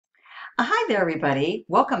Hi there, everybody.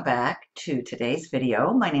 Welcome back to today's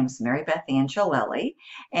video. My name is Marybeth Angelelli,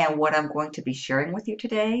 and what I'm going to be sharing with you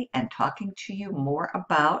today and talking to you more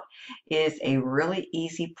about is a really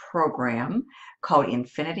easy program called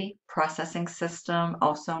Infinity Processing System,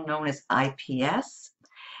 also known as IPS.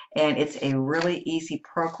 And it's a really easy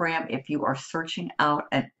program if you are searching out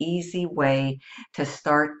an easy way to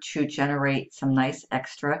start to generate some nice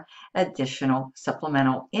extra additional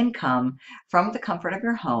supplemental income from the comfort of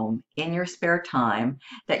your home in your spare time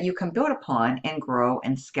that you can build upon and grow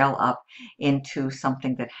and scale up into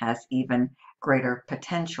something that has even greater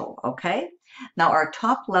potential. Okay, now our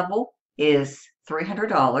top level is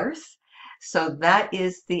 $300. So that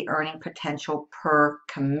is the earning potential per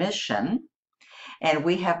commission. And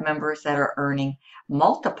we have members that are earning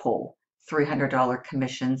multiple $300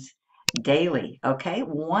 commissions daily. Okay,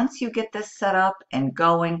 once you get this set up and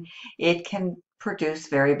going, it can produce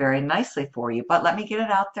very, very nicely for you. But let me get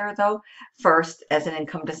it out there though. First, as an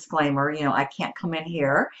income disclaimer, I can't come in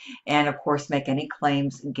here and of course make any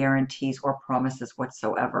claims, guarantees, or promises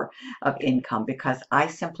whatsoever of income because I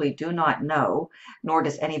simply do not know, nor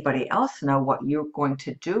does anybody else know what you're going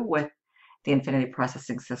to do with the Infinity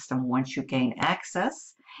Processing System once you gain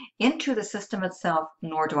access into the system itself,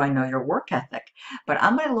 nor do I know your work ethic. But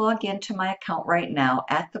I'm going to log into my account right now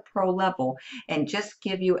at the pro level and just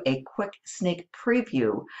give you a quick sneak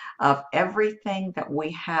preview of everything that we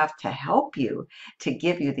have to help you to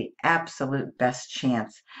give you the absolute best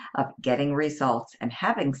chance of getting results and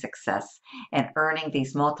having success and earning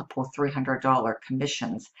these multiple $300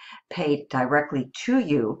 commissions paid directly to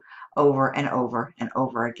you over and over and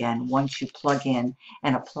over again once you plug in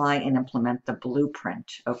and apply and implement the blueprint.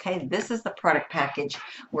 Okay, this is the product package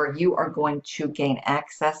where you are going to gain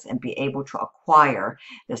access and be able to acquire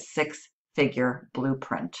the six-figure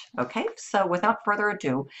blueprint. Okay, so without further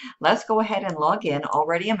ado, let's go ahead and log in.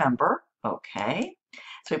 Already a member. Okay,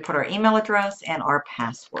 so we put our email address and our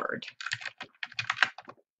password.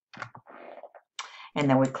 And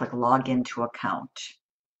then we click login to account.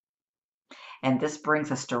 And this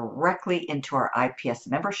brings us directly into our IPS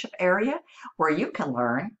membership area where you can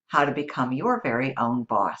learn how to become your very own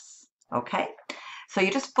boss. Okay? So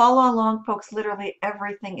you just follow along, folks. Literally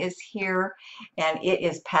everything is here and it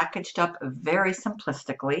is packaged up very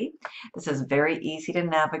simplistically. This is very easy to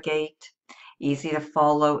navigate, easy to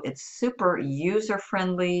follow. It's super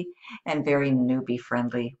user-friendly and very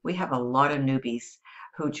newbie-friendly. We have a lot of newbies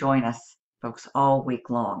who join us, folks, all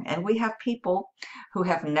week long. And we have people who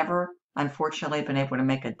have never unfortunately been able to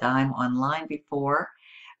make a dime online before,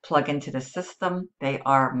 plug into the system. They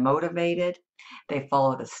are motivated. They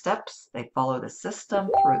follow the steps. They follow the system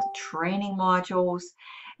through the training modules,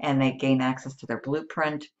 and they gain access to their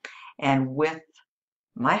blueprint. And with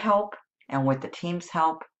my help and with the team's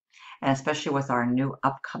help, and especially with our new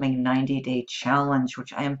upcoming 90-day challenge,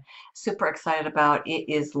 which I am super excited about.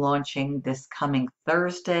 It is launching this coming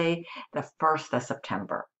Thursday, the 1st of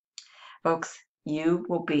September. Folks, you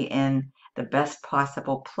will be in the best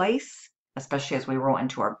possible place, especially as we roll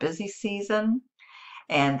into our busy season,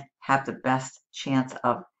 and have the best chance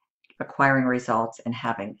of acquiring results and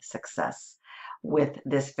having success with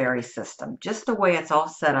this very system. Just the way it's all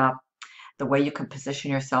set up, the way you can position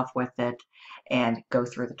yourself with it and go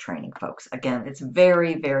through the training, folks. Again, it's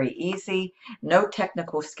very, very easy. No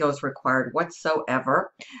technical skills required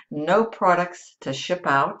whatsoever. No products to ship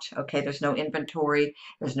out. Okay, there's no inventory.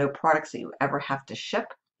 There's no products that you ever have to ship.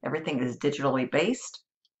 Everything is digitally based.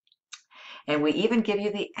 And we even give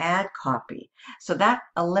you the ad copy. So that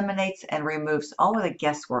eliminates and removes all of the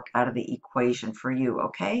guesswork out of the equation for you,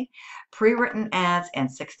 okay? Pre-written ads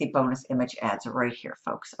and 60 bonus image ads are right here,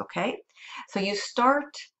 folks, okay? So you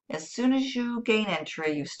start, as soon as you gain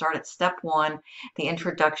entry, you start at step 1, the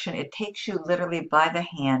introduction. It takes you literally by the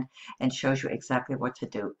hand and shows you exactly what to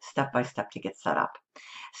do step by step to get set up.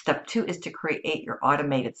 Step 2 is to create your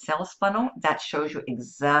automated sales funnel. That shows you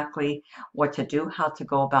exactly what to do, how to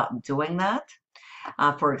go about doing that.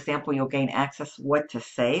 For example, you'll gain access what to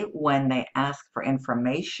say when they ask for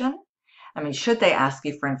information. I mean, should they ask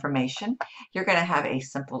you for information, you're going to have a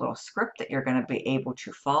simple little script that you're going to be able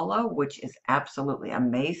to follow, which is absolutely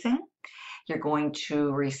amazing. You're going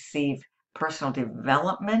to receive personal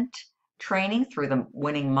development training through the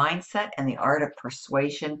winning mindset and the art of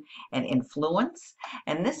persuasion and influence.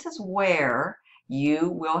 And this is where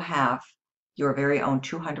you will have your very own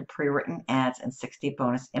 200 pre-written ads and 60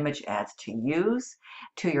 bonus image ads to use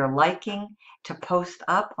to your liking, to post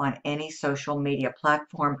up on any social media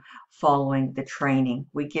platform following the training.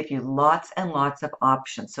 We give you lots and lots of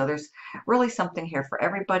options. So there's really something here for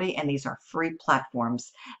everybody, and these are free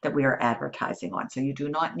platforms that we are advertising on. So you do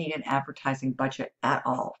not need an advertising budget at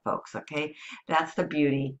all, folks, okay? That's the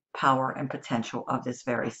beauty, power, and potential of this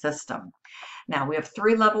very system. Now we have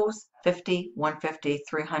 3 levels, 50, 150,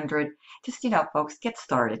 300. Just, folks, get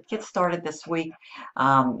started. Get started this week.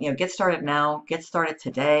 Get started now. Get started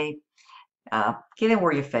today. Get in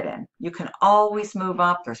where you fit in. You can always move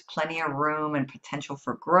up. There's plenty of room and potential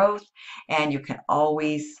for growth, and you can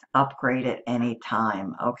always upgrade at any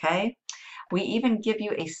time, okay? We even give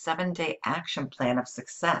you a 7-day action plan of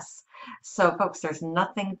success. So folks, there's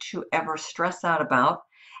nothing to ever stress out about,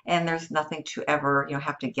 and there's nothing to ever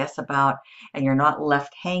have to guess about, and you're not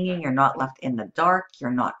left hanging, you're not left in the dark, you're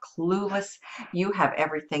not clueless. You have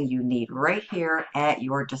everything you need right here at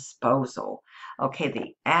your disposal. Okay,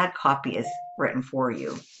 the ad copy is written for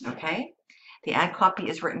you, okay? The ad copy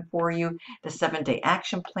is written for you, the 7-day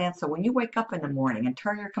action plan. So when you wake up in the morning and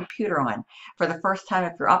turn your computer on for the first time,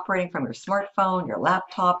 if you're operating from your smartphone, your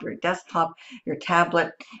laptop, your desktop, your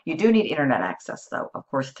tablet, you do need internet access, though, of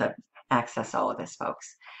course, to access all of this,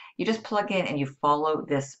 folks. You just plug in and you follow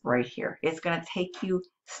this right here. It's going to take you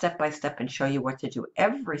step by step and show you what to do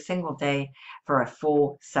every single day for a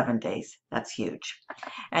full 7 days. That's huge.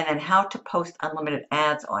 And then how to post unlimited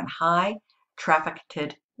ads on high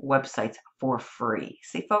trafficked websites for free.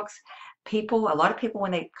 See, folks, a lot of people,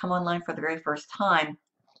 when they come online for the very first time,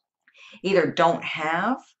 either don't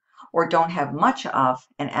have or don't have much of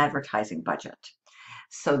an advertising budget.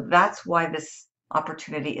 So that's why this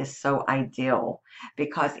opportunity is so ideal,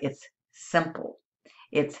 because it's simple.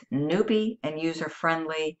 It's newbie and user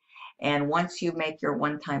friendly. And once you make your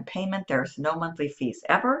one-time payment, there's no monthly fees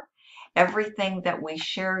ever. Everything that we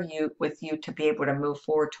share with you to be able to move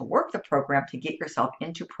forward to work the program to get yourself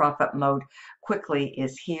into profit mode quickly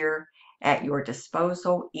is here at your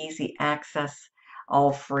disposal. Easy access,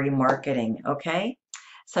 all free marketing, okay?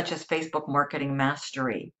 Such as Facebook Marketing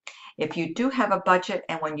Mastery. If you do have a budget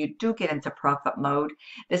and when you do get into profit mode,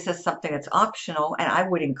 this is something that's optional, and I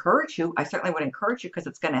certainly would encourage you, because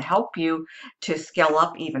it's going to help you to scale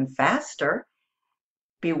up even faster.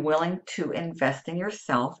 Be willing to invest in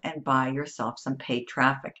yourself and buy yourself some paid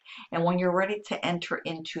traffic. And when you're ready to enter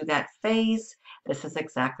into that phase, this is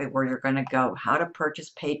exactly where you're going to go. How to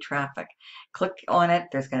purchase paid traffic. Click on it.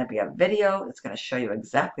 There's going to be a video that's going to show you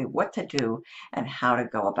exactly what to do and how to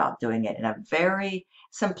go about doing it in a very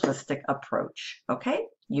simplistic approach, okay?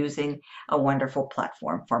 Using a wonderful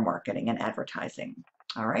platform for marketing and advertising.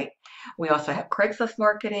 All right. We also have Craigslist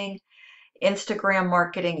marketing, Instagram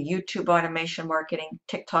marketing, YouTube automation marketing,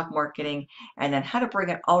 TikTok marketing, and then how to bring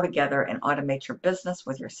it all together and automate your business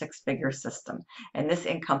with your 6-figure system. And this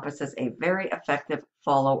encompasses a very effective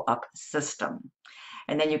follow-up system.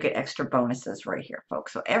 And then you get extra bonuses right here,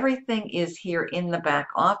 folks. So everything is here in the back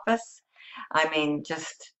office. I mean,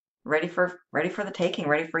 just ready for the taking,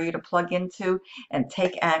 ready for you to plug into and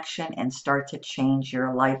take action and start to change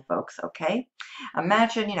your life, folks, okay?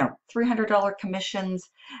 Imagine, $300 commissions.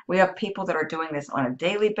 We have people that are doing this on a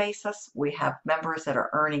daily basis. We have members that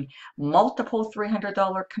are earning multiple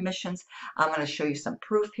 $300 commissions. I'm going to show you some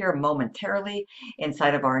proof here momentarily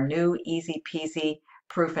inside of our new Easy Peasy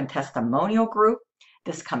Proof and Testimonial group.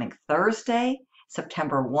 This coming Thursday,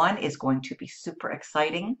 September 1, is going to be super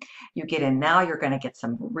exciting. You get in now, you're going to get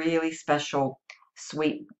some really special,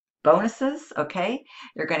 sweet bonuses, okay?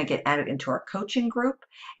 You're going to get added into our coaching group,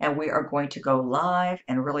 and we are going to go live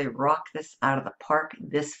and really rock this out of the park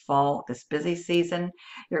this fall, this busy season.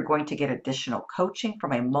 You're going to get additional coaching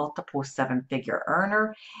from a multiple 7-figure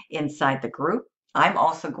earner inside the group. I'm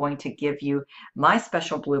also going to give you my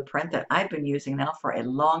special blueprint that I've been using now for a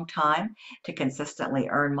long time to consistently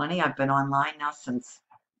earn money. I've been online now since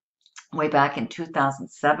way back in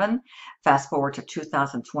 2007, fast forward to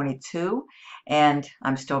 2022, and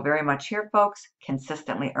I'm still very much here, folks,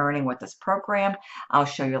 consistently earning with this program. I'll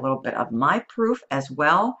show you a little bit of my proof as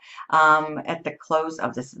well at the close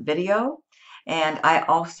of this video, and I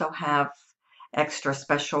also have extra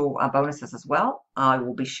special bonuses as well. I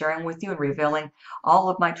will be sharing with you and revealing all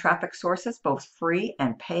of my traffic sources, both free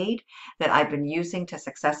and paid, that I've been using to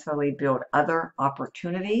successfully build other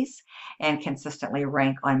opportunities and consistently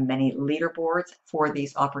rank on many leaderboards for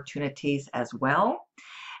these opportunities as well.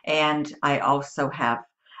 And I also have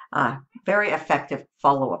a very effective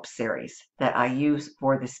follow-up series that I use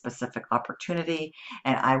for this specific opportunity,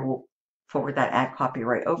 and I will forward that ad copy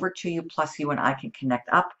right over to you. Plus, you and I can connect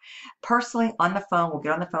up personally on the phone. We'll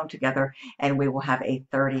get on the phone together and we will have a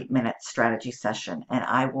 30-minute strategy session. And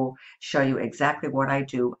I will show you exactly what I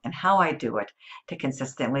do and how I do it to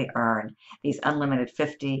consistently earn these unlimited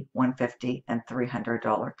 $50, $150, and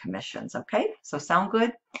 $300 commissions. Okay, so sound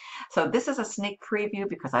good? So this is a sneak preview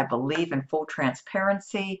because I believe in full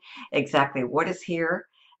transparency, exactly what is here,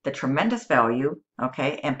 the tremendous value,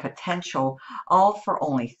 okay, and potential, all for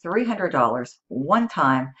only $300 one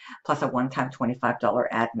time, plus a one-time $25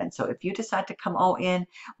 admin. So if you decide to come all in,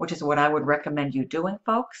 which is what I would recommend you doing,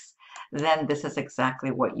 folks, then this is exactly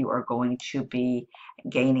what you are going to be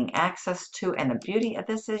gaining access to. And the beauty of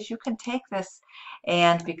this is you can take this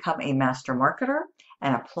and become a master marketer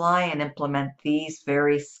and apply and implement these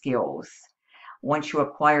very skills once you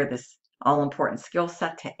acquire this all-important skill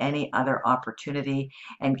set to any other opportunity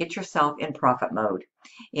and get yourself in profit mode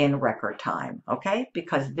in record time, okay?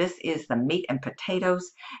 Because this is the meat and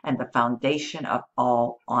potatoes and the foundation of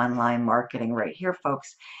all online marketing right here,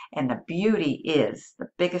 folks. And the beauty is, the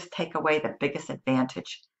biggest takeaway, the biggest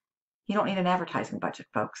advantage, you don't need an advertising budget,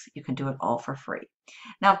 folks. You can do it all for free.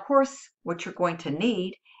 Now, of course, what you're going to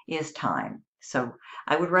need is time. So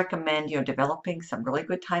I would recommend, developing some really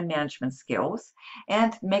good time management skills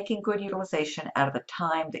and making good utilization out of the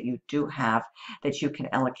time that you do have that you can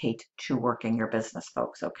allocate to working your business,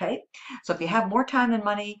 folks, okay? So if you have more time than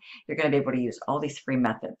money, you're going to be able to use all these free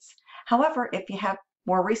methods. However, if you have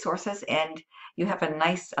more resources and you have a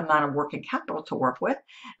nice amount of working capital to work with,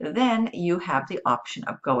 then you have the option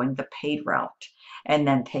of going the paid route and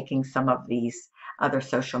then taking some of these other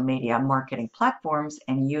social media marketing platforms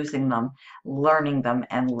and using them, learning them,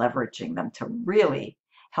 and leveraging them to really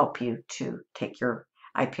help you to take your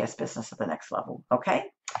IPS business to the next level.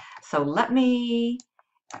 Okay, so let me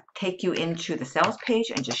take you into the sales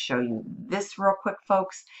page and just show you this real quick,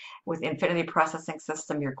 folks. With Infinity Processing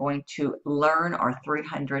System, you're going to learn our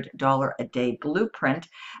 $300 a day blueprint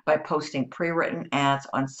by posting pre-written ads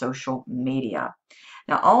on social media.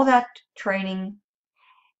 Now, all that training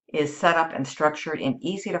is set up and structured in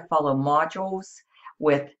easy to follow modules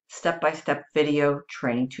with step-by-step video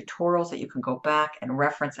training tutorials that you can go back and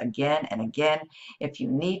reference again and again. If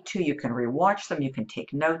you need to, you can rewatch them, you can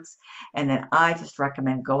take notes, and then I just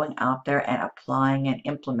recommend going out there and applying and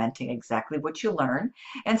implementing exactly what you learn,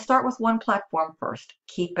 and start with one platform first.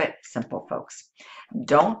 Keep it simple, folks.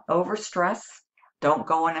 Don't overstress, don't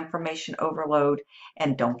go on information overload,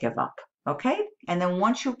 and don't give up. Okay, and then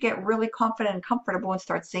once you get really confident and comfortable and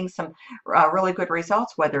start seeing some really good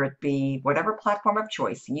results, whether it be whatever platform of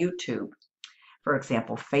choice, YouTube, for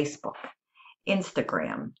example, Facebook,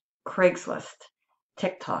 Instagram, Craigslist,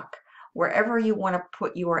 TikTok, wherever you want to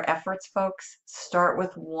put your efforts, folks, start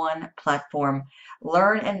with one platform,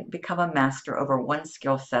 learn and become a master over one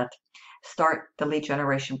skill set, start the lead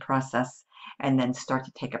generation process, and then start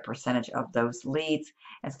to take a percentage of those leads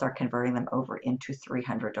and start converting them over into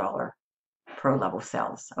 $300 pro level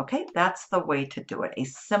sales. Okay, that's the way to do it. A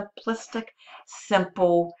simplistic,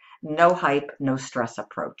 simple, no hype, no stress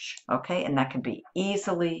approach. Okay, and that can be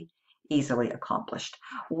easily accomplished.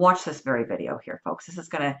 Watch this very video here, folks. This is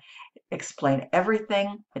going to explain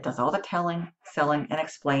everything. It does all the telling, selling, and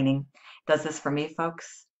explaining. It does this for me,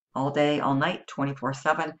 folks, all day, all night,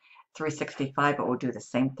 24/7. 365, it will do the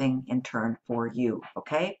same thing in turn for you,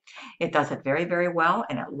 okay? It does it very, very well,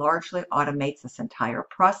 and it largely automates this entire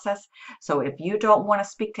process. So if you don't want to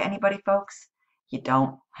speak to anybody, folks, you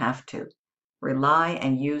don't have to. Rely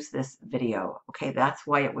and use this video, okay? That's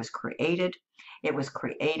why it was created. It was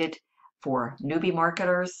created for newbie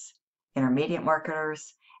marketers, intermediate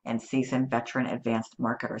marketers, and seasoned veteran advanced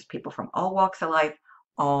marketers, people from all walks of life,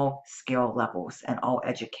 all skill levels, and all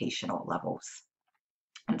educational levels.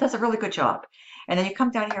 It does a really good job. And then you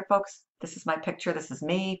come down here, folks. This is my picture. This is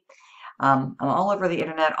me. I'm all over the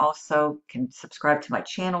internet. Also, can subscribe to my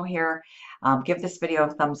channel here. Give this video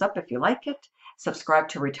a thumbs up if you like it. Subscribe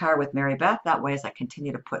to Retire with Marybeth. That way, as I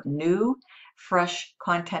continue to put new, fresh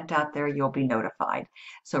content out there, you'll be notified.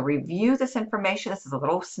 So review this information. This is a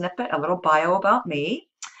little snippet, a little bio about me.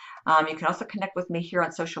 You can also connect with me here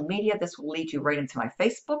on social media. This will lead you right into my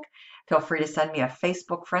Facebook. Feel free to send me a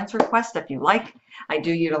Facebook friends request if you like. I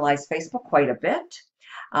do utilize Facebook quite a bit.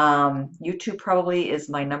 YouTube probably is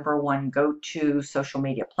my #1 go-to social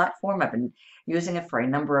media platform. I've been using it for a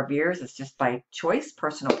number of years. It's just by choice,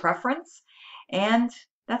 personal preference. And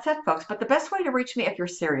that's it, folks. But the best way to reach me if you're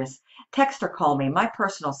serious, text or call me. My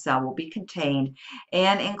personal cell will be contained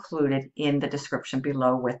and included in the description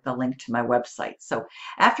below with the link to my website. So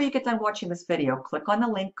after you get done watching this video, click on the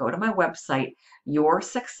link, go to my website,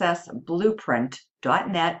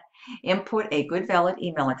 yoursuccessblueprint.net, Input a good valid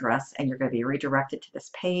email address and you're going to be redirected to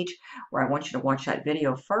this page where I want you to watch that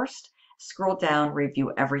video first. Scroll down,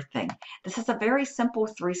 review everything. This is a very simple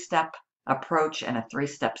 3-step approach and a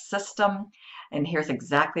 3-step system. And here's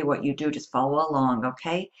exactly what you do. Just follow along,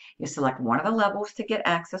 okay? You select one of the levels to get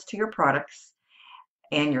access to your products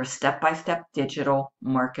and your step-by-step digital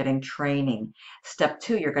marketing training. Step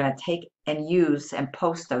 2, you're going to take and use and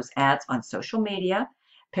post those ads on social media.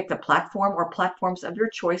 Pick the platform or platforms of your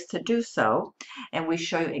choice to do so, and we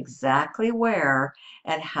show you exactly where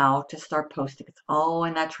and how to start posting. It's all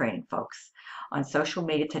in that training, folks, on social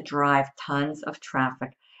media to drive tons of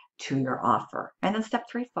traffic to your offer. And then step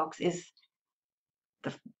 3, folks, is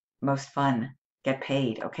the most fun. Get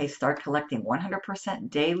paid. Okay, start collecting 100%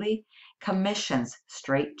 daily commissions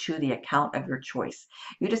straight to the account of your choice.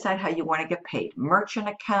 You decide how you want to get paid. Merchant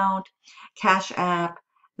account, Cash App,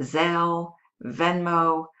 Zelle,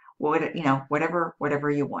 Venmo, whatever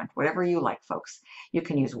you want, whatever you like, folks. You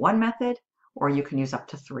can use one method or you can use up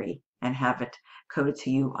to 3 and have it coded to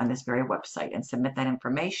you on this very website and submit that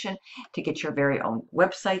information to get your very own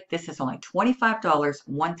website. This is only $25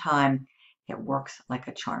 one time. It works like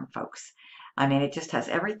a charm, folks. I mean, it just has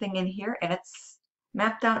everything in here and it's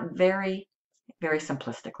mapped out very, very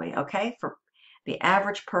simplistically, okay? For the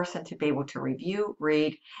average person to be able to review,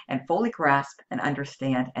 read, and fully grasp and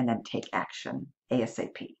understand and then take action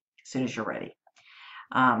ASAP as soon as you're ready.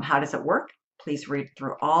 How does it work? Please read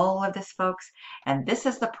through all of this, folks. And this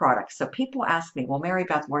is the product. So people ask me, well,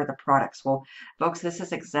 Marybeth, what are the products? Well, folks, this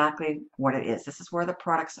is exactly what it is. This is where the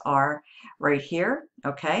products are right here,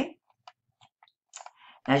 okay?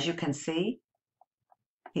 As you can see,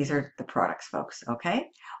 these are the products, folks, okay?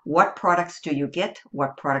 What products do you get?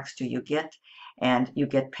 What products do you get? And you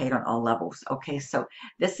get paid on all levels. Okay, so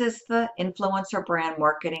this is the Influencer Brand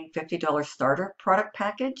Marketing $50 starter product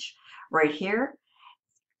package right here.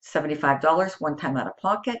 $75 one time out of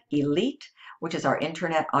pocket. Elite, which is our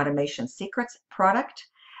Internet Automation Secrets product.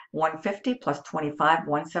 $150 plus $25,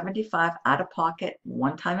 $175 out of pocket,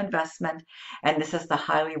 one-time investment. And this is the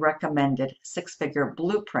highly recommended 6-figure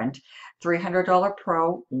blueprint, $300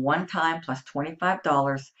 pro, one time plus $25,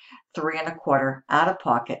 $325 out of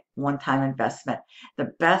pocket, one-time investment.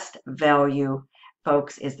 The best value,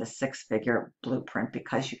 folks, is the 6-figure blueprint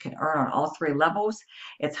because you can earn on all 3 levels.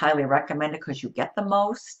 It's highly recommended because you get the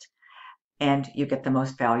most. And you get the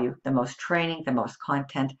most value, the most training, the most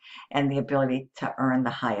content, and the ability to earn the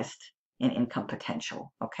highest in income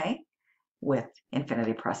potential, okay, with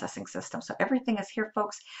Infinity Processing System. So everything is here,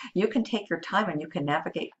 folks. You can take your time and you can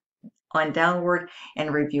navigate on downward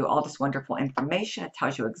and review all this wonderful information. It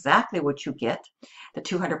tells you exactly what you get, the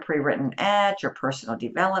 200 pre-written ads, your personal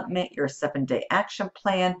development, your 7-day action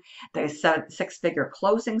plan, the 6-figure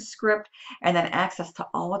closing script, and then access to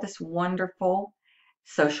all of this wonderful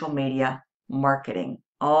social media marketing,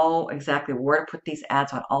 all exactly where to put these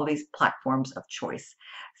ads on all these platforms of choice.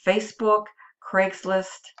 Facebook,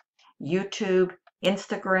 Craigslist, YouTube,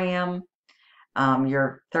 Instagram,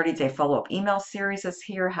 your 30-day follow-up email series is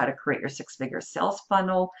here, how to create your 6-figure sales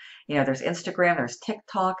funnel. There's Instagram, there's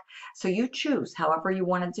TikTok. So you choose however you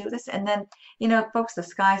want to do this. And then, folks, the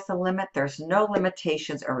sky's the limit. There's no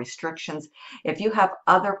limitations or restrictions. If you have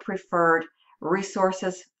other preferred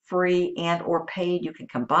resources, free and or paid, you can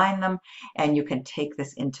combine them and you can take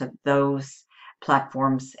this into those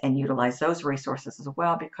platforms and utilize those resources as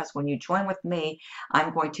well, because when you join with me,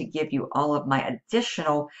 I'm going to give you all of my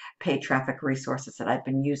additional paid traffic resources that I've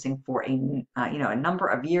been using for a number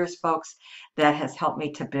of years, folks, that has helped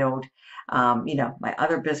me to build my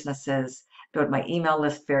other businesses, build my email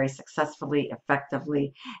list very successfully,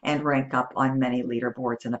 effectively, and rank up on many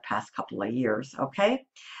leaderboards in the past couple of years, okay?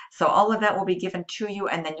 So all of that will be given to you,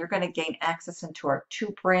 and then you're going to gain access into our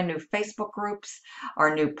 2 brand new Facebook groups,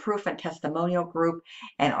 our new proof and testimonial group,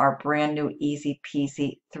 and our brand new easy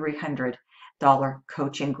peasy $300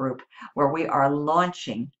 coaching group, where we are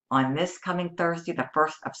launching on this coming Thursday, the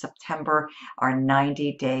 1st of September, our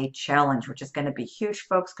 90-day challenge, which is going to be huge,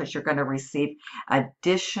 folks, because you're going to receive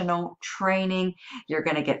additional training. You're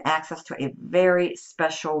going to get access to a very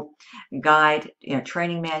special guide,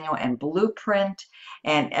 training manual and blueprint,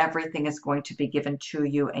 and everything is going to be given to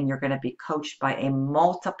you, and you're going to be coached by a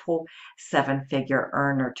multiple 7-figure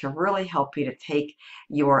earner to really help you to take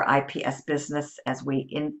your IPS business as we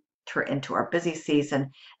enter into our busy season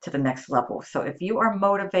to the next level. So if you are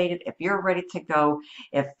motivated, if you're ready to go,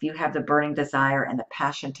 if you have the burning desire and the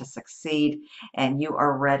passion to succeed, and you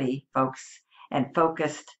are ready, folks, and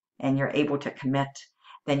focused, and you're able to commit,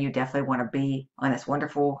 then you definitely want to be on this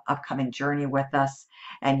wonderful upcoming journey with us,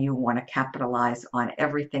 and you want to capitalize on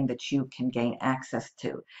everything that you can gain access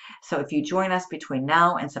to. So if you join us between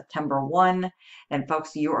now and September 1, then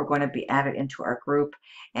folks, you are going to be added into our group,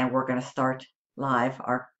 and we're going to start live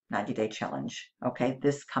our 90-day challenge, okay,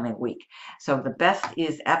 this coming week. So the best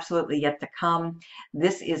is absolutely yet to come.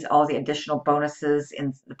 This is all the additional bonuses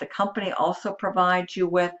that the company also provides you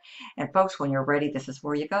with. And folks, when you're ready, this is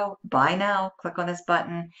where you go. Buy now, click on this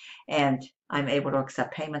button, and I'm able to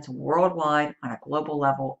accept payments worldwide on a global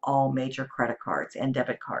level, all major credit cards and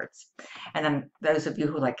debit cards. And then those of you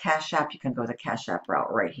who like Cash App, you can go the Cash App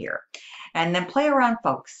route right here. And then play around,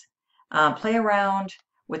 folks. Play around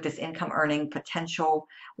with this income earning potential.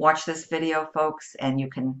 Watch this video, folks, and you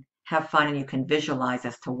can have fun and you can visualize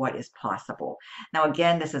as to what is possible. Now,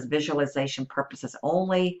 again, this is visualization purposes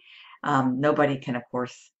only. Nobody can, of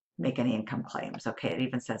course, make any income claims. Okay, it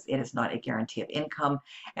even says it is not a guarantee of income.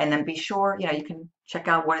 And then be sure, you can check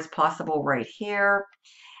out what is possible right here.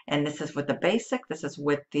 And this is with the basic, this is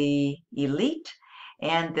with the elite,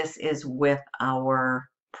 and this is with our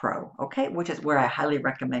pro, okay, which is where I highly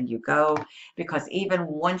recommend you go, because even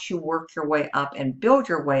once you work your way up and build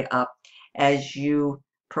your way up as you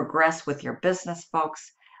progress with your business,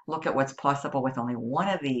 folks, look at what's possible with only one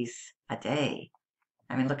of these a day.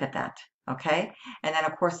 I mean, look at that, okay? And then,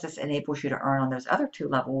 of course, this enables you to earn on those other two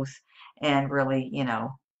levels and really,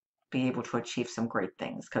 be able to achieve some great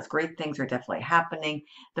things, because great things are definitely happening.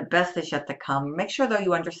 The best is yet to come. Make sure, though,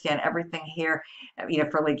 you understand everything here,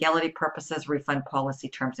 for legality purposes, refund policy,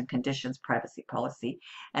 terms and conditions, privacy policy,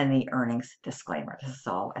 and the earnings disclaimer. This is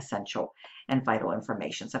all essential and vital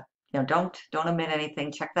information. So, don't omit anything.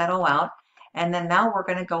 Check that all out. And then now we're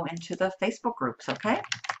going to go into the Facebook groups, okay?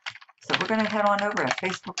 So we're going to head on over to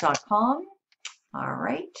facebook.com. All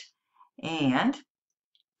right. And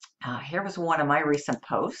here was one of my recent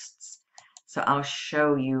posts. So I'll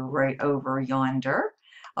show you right over yonder.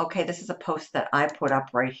 Okay, this is a post that I put up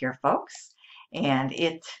right here, folks. And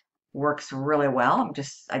it works really well.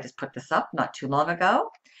 I just put this up not too long ago.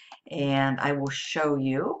 And I will show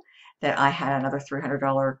you that I had another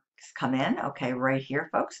 $300 come in. Okay, right here,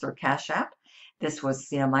 folks, through Cash App. This was,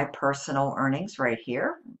 my personal earnings right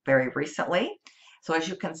here very recently. So as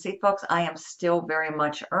you can see, folks, I am still very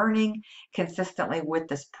much earning consistently with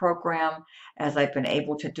this program, as I've been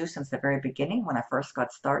able to do since the very beginning when I first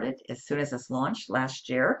got started, as soon as this launched last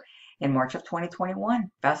year in March of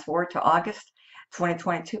 2021. Fast forward to August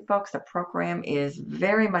 2022, folks, the program is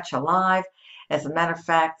very much alive. As a matter of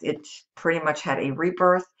fact, it pretty much had a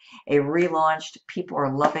rebirth, a relaunched. People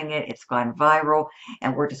are loving it. It's gone viral,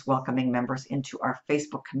 and we're just welcoming members into our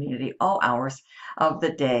Facebook community all hours of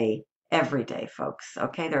the day, every day, folks.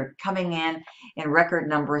 Okay, they're coming in record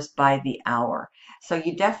numbers by the hour. So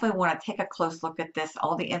you definitely want to take a close look at this.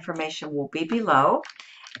 All the information will be below.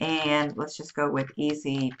 And let's just go with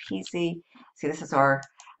easy peasy. See, this is our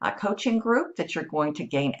coaching group that you're going to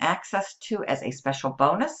gain access to as a special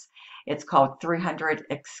bonus. It's called 300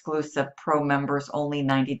 Exclusive Pro Members Only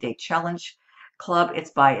 90-Day Challenge Club. It's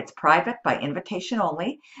private, by invitation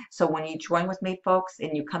only. So when you join with me, folks,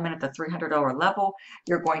 and you come in at the $300 level,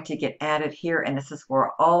 you're going to get added here, and this is where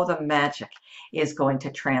all the magic is going to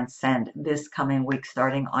transcend this coming week,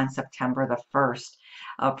 starting on September the 1st.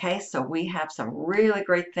 Okay, so we have some really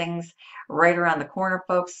great things right around the corner,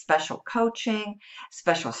 folks. Special coaching,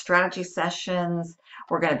 special strategy sessions.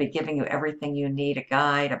 We're going to be giving you everything you need, a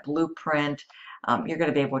guide, a blueprint. You're going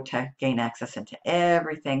to be able to gain access into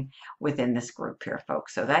everything within this group here,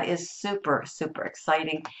 folks. So that is super, super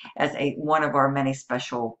exciting as one of our many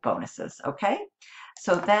special bonuses, okay?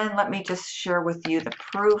 So then let me just share with you the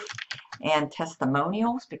proof and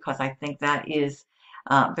testimonials, because I think that is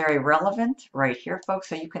very relevant right here, folks.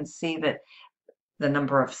 So you can see that the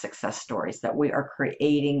number of success stories that we are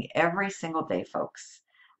creating every single day, folks.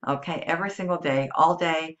 Okay, every single day, all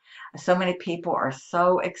day. So many people are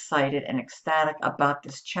so excited and ecstatic about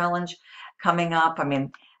this challenge coming up. I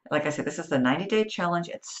mean, like I said, this is the 90-day challenge.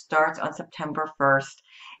 It starts on September 1st,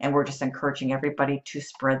 and we're just encouraging everybody to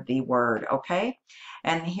spread the word, okay?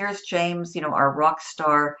 And here's James, our rock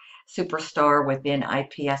star, superstar within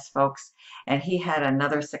IPS, folks, and he had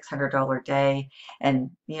another $600 day. And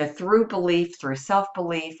through belief, through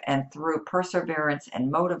self-belief, and through perseverance and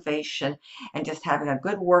motivation, and just having a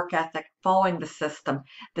good work ethic, following the system,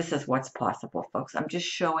 this is what's possible, folks. I'm just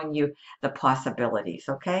showing you the possibilities,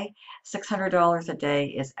 okay? $600 a day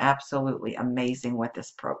is absolutely amazing with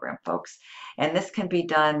this program, folks, and this can be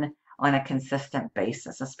done on a consistent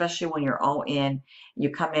basis, especially when you're all in. You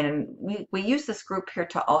come in, and we use this group here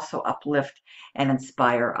to also uplift and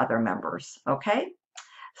inspire other members, okay?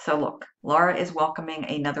 So look, Laura is welcoming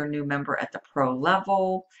another new member at the pro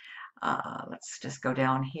level. Let's just go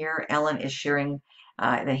down here. Ellen is sharing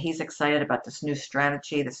that he's excited about this new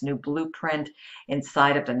strategy, this new blueprint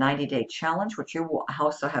inside of the 90-day challenge, which you will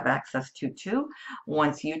also have access to too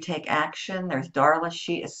once you take action. There's Darla.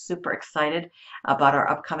 She is super excited about our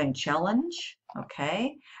upcoming challenge.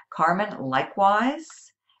 Okay. Carmen, likewise.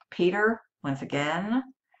 Peter, once again.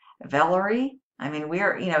 Valerie. I mean,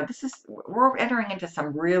 we're entering into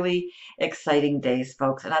some really exciting days,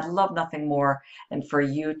 folks, and I'd love nothing more than for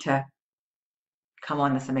you to come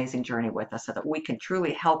on this amazing journey with us so that we can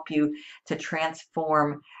truly help you to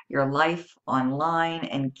transform your life online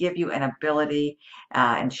and give you an ability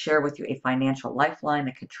and share with you a financial lifeline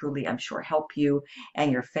that could truly, I'm sure, help you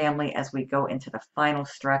and your family as we go into the final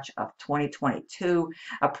stretch of 2022,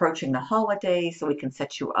 approaching the holidays, so we can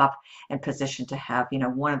set you up in position to have,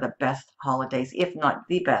 one of the best holidays, if not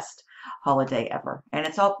the best holiday ever. And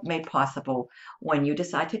it's all made possible when you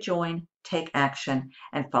decide to join, take action,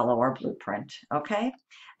 and follow our blueprint. Okay?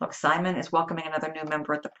 Look, Simon is welcoming another new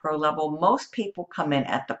member at the pro level. Most people come in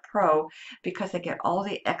at the pro because they get all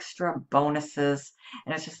the extra bonuses,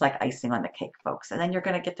 and it's just like icing on the cake, folks. And then you're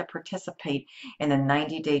going to get to participate in the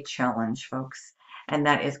 90-day challenge, folks. And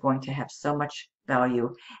that is going to have so much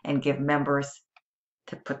value and give members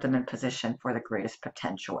to put them in position for the greatest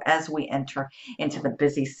potential as we enter into the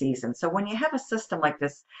busy season. So when you have a system like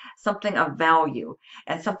this, something of value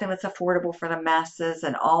and something that's affordable for the masses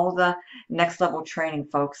and all the next level training,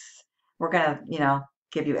 folks, we're going to,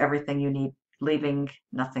 give you everything you need, leaving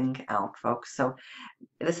nothing out, folks. So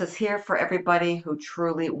this is here for everybody who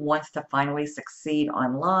truly wants to finally succeed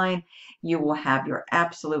online. You will have your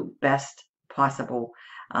absolute best possible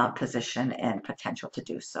position and potential to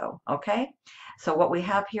do so. Okay, so what we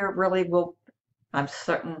have here really will, I'm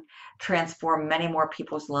certain, transform many more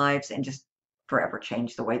people's lives and just forever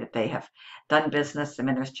change the way that they have done business. I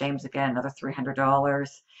mean, there's James again, another $300.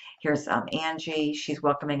 Here's Angie. She's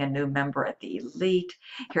welcoming a new member at the Elite.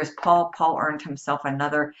 Here's Paul. Paul earned himself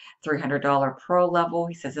another $300 pro level.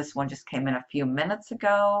 He says this one just came in a few minutes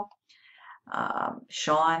ago.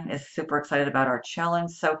 Sean is super excited about our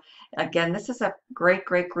challenge. So again, this is a great,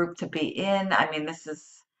 great group to be in. I mean, this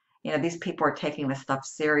is, these people are taking this stuff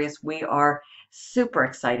serious. We are super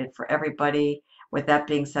excited for everybody. With that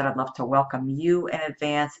being said, I'd love to welcome you in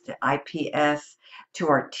advance to IPS, to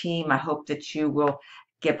our team. I hope that you will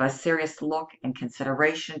give a serious look and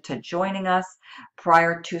consideration to joining us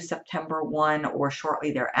prior to September 1 or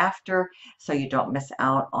shortly thereafter, so you don't miss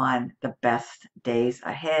out on the best days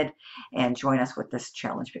ahead, and join us with this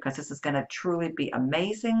challenge, because this is going to truly be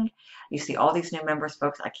amazing. You see all these new members,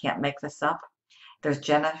 folks. I can't make this up. There's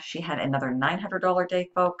Jenna. She had another $900 day,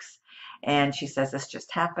 folks. And she says this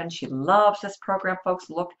just happened. She loves this program, folks.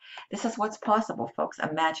 Look, this is what's possible, folks.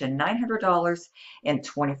 Imagine $900 in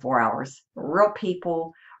 24 hours. Real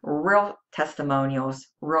people, real testimonials,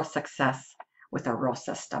 real success with a real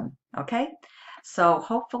system. Okay? So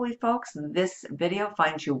hopefully, folks, this video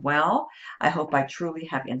finds you well. I hope I truly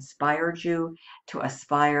have inspired you to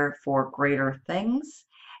aspire for greater things.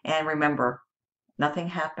 And remember, nothing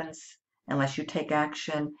happens unless you take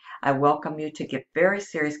action. I welcome you to give very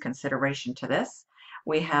serious consideration to this.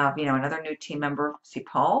 We have, another new team member, see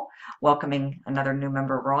Paul, welcoming another new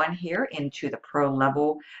member, Ron, here into the pro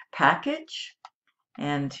level package.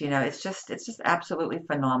 And, it's just absolutely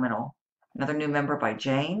phenomenal. Another new member by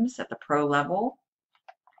James at the pro level.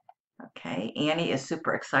 Okay, Annie is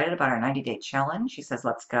super excited about our 90-day challenge. She says,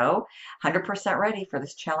 let's go. 100% ready for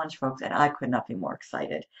this challenge, folks, and I could not be more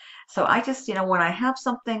excited. So I just, when I have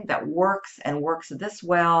something that works and works this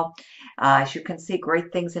well, as you can see,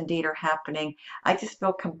 great things indeed are happening. I just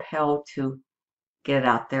feel compelled to get it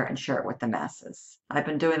out there and share it with the masses. I've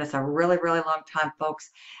been doing this a really, really long time, folks,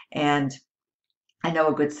 and I know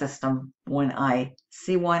a good system when I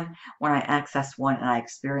see one, when I access one, and I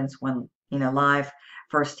experience one, live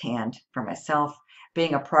firsthand for myself.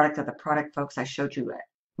 Being a product of the product, folks, I showed you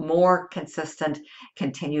more consistent,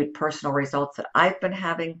 continued personal results that I've been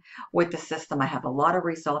having with the system. I have a lot of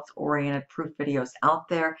results-oriented proof videos out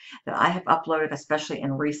there that I have uploaded, especially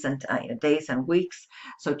in recent days and weeks.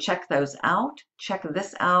 So check those out. Check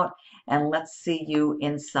this out, and let's see you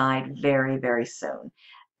inside very, very soon.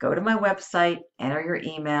 Go to my website, enter your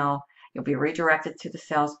email. You'll be redirected to the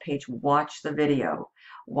sales page. Watch the video.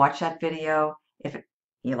 Watch that video. If it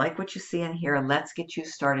You like what you see in here? Let's get you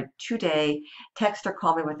started today. Text or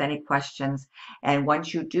call me with any questions. And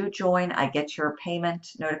once you do join, I get your payment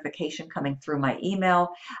notification coming through my email.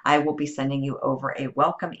 I will be sending you over a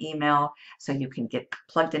welcome email so you can get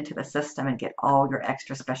plugged into the system and get all your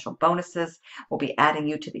extra special bonuses. We'll be adding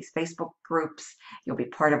you to these Facebook groups. You'll be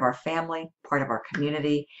part of our family, part of our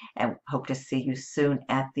community, and hope to see you soon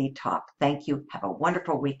at the top. Thank you. Have a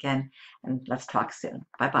wonderful weekend, and let's talk soon.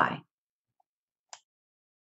 Bye-bye.